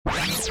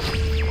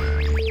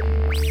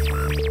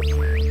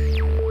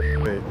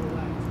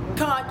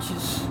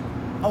conscious,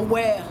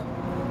 aware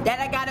that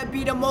I gotta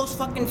be the most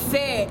fucking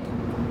fed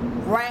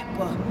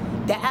rapper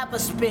that ever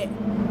spit.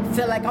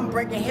 Feel like I'm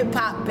breaking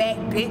hip-hop back,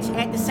 bitch.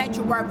 At the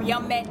sanctuary,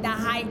 I'm at the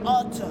high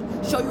altar.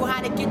 Show you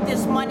how to get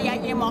this money, I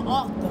am an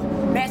author.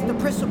 Master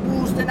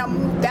principles, then I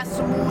move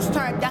decimals.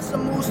 Turn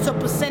decimals to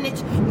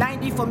percentage.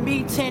 90 for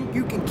me, 10,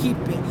 you can keep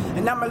it.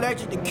 And I'm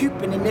allergic to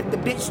Cupid, and if the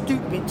bitch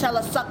stupid, tell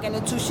her sucking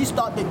until she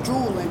start to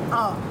drooling.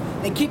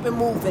 Then keep it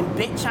moving,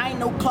 bitch. I ain't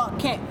no Clark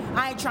Kent.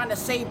 I ain't trying to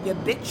save your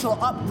bitch or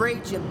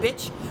upgrade your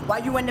bitch.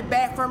 While you in the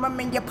bathroom, I'm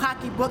in your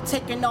pocketbook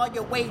taking all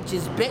your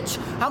wages, bitch.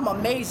 I'm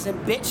amazing,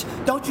 bitch.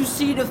 Don't you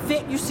see the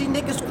fit? You see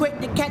niggas quick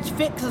to catch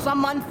fit, cause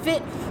I'm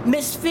unfit,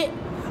 misfit.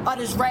 All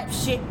this rap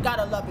shit,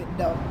 gotta love it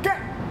though.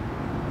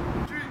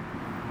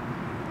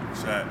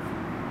 Chat.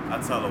 I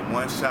tell her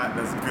one shot,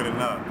 that's good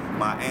enough.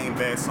 My aim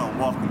bad, so I'm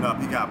walking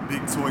up. He got big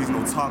toys,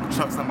 no Tonka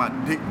trucks. Like my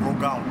dick broke,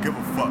 I don't give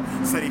a fuck.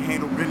 Said he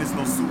handle business,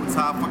 no suit and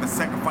tie. Fucking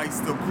sacrifice,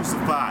 still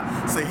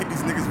crucified. Say hit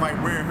these niggas right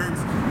where it hurts.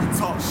 You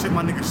talk shit,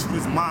 my nigga shoot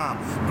his mom.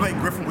 Blake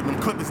Griffin with them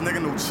clippers,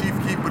 nigga, no chief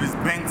key, but it's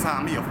bang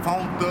time. He a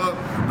phone thug,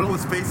 blow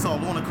his face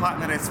all on the clock,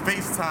 now that's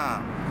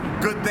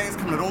FaceTime. Good things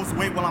come to those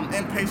wait while I'm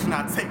impatient,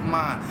 I take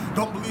mine.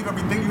 Don't believe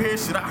everything you hear,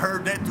 shit, I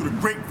heard that through the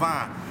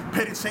grapevine.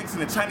 Petty chinks in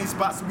the Chinese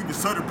spots so we can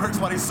serve the perks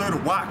while they serve the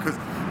wok. Cause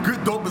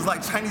good dope is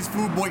like Chinese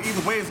food, boy,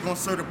 either way it's gonna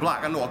serve the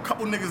block. I know a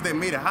couple niggas that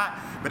made it hot,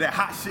 but that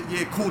hot shit,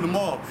 yeah, cooled them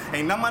off.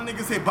 Ain't none of my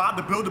niggas here Bob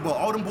the Builder, but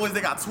all them boys,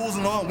 they got tools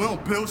and all. We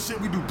don't build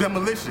shit, we do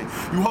demolition.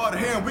 You hard to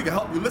hear and we can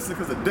help you listen,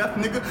 cause a deaf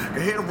nigga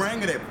can hear the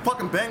ring of that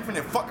fucking bang from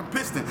that fucking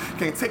piston.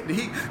 Can't take the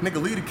heat,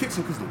 nigga leave the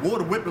kitchen, cause the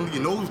water whipping,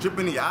 your nose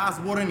dripping, your eyes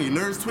watering, your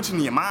nerves twitching,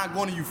 your mind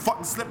going and you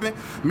fucking slipping.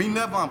 Me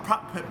never, I'm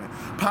prop pipping.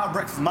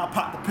 Pyrex is my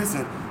pot to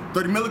pissing.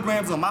 30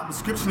 milligrams on my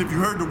prescription, if you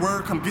heard the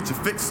word, come get your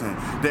fixin'.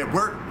 That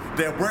work,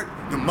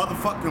 the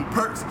motherfucking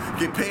perks,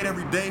 get paid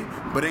every day,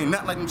 but ain't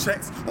not like them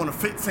checks on the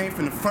 15th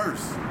and the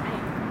 1st.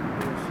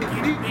 Get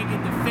a bigger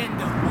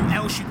defender, or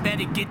else you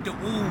better get the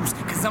ooze.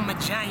 Cause I'm a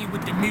giant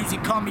with the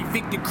music, call me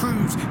Victor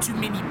Cruz. Too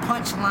many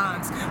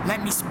punchlines,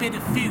 let me spit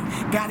a few.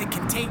 Got a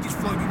contagious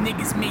flow, you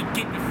niggas may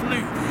get the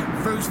flu.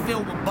 Verse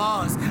filled with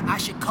bars, I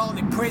should call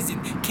it prison.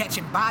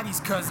 Catching bodies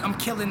cause I'm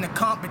killing the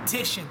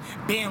competition.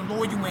 Being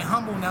loyal and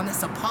humble, now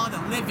that's a part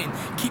of living.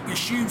 Keep your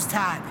shoes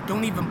tied,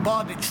 don't even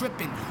bother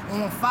tripping.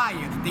 On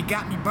fire, they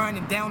got me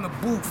burning down the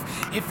booth.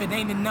 If it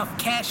ain't enough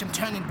cash, I'm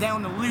turning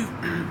down the loot.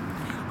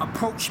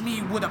 Approach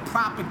me with a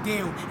proper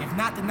deal. If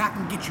not, then I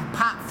can get you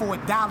popped for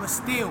 $1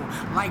 still.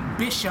 Like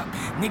Bishop,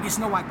 niggas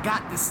know I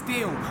got the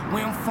steal.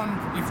 Where I'm from,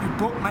 if you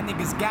broke, my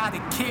niggas gotta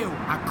kill.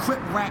 I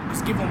crip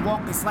rappers, giving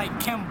walkers like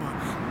Kimber.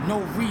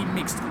 No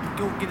remix,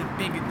 go get a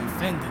bigger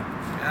defender.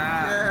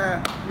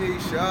 Yeah,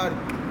 shot.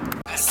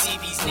 I see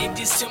these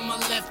niggas to my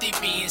left, they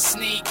being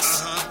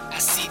snakes. I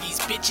see these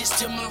bitches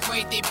to my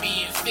right, they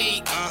being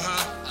fake.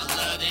 I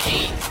love the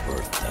hate.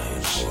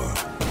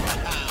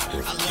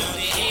 I love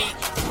the hate.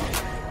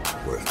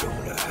 Worth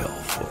going to hell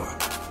for.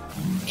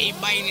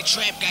 Everybody in the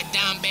trap got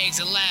dime bags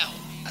allowed.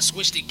 I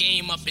switched the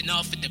game up and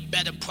offered the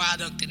better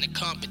product than the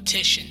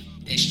competition.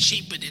 That's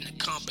cheaper than the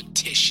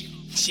competition.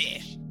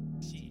 Yeah.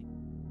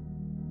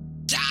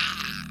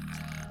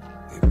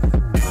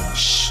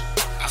 Shh.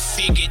 I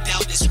figured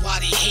out that's why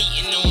they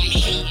hating on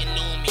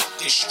me.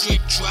 The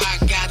strip dry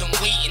got them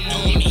waiting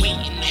on me.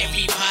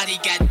 Everybody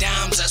got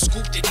dimes, I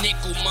scooped the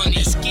nickel money.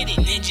 Let's get it,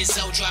 ninjas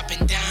out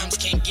dropping dimes,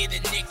 can't get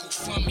a nickel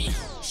from me.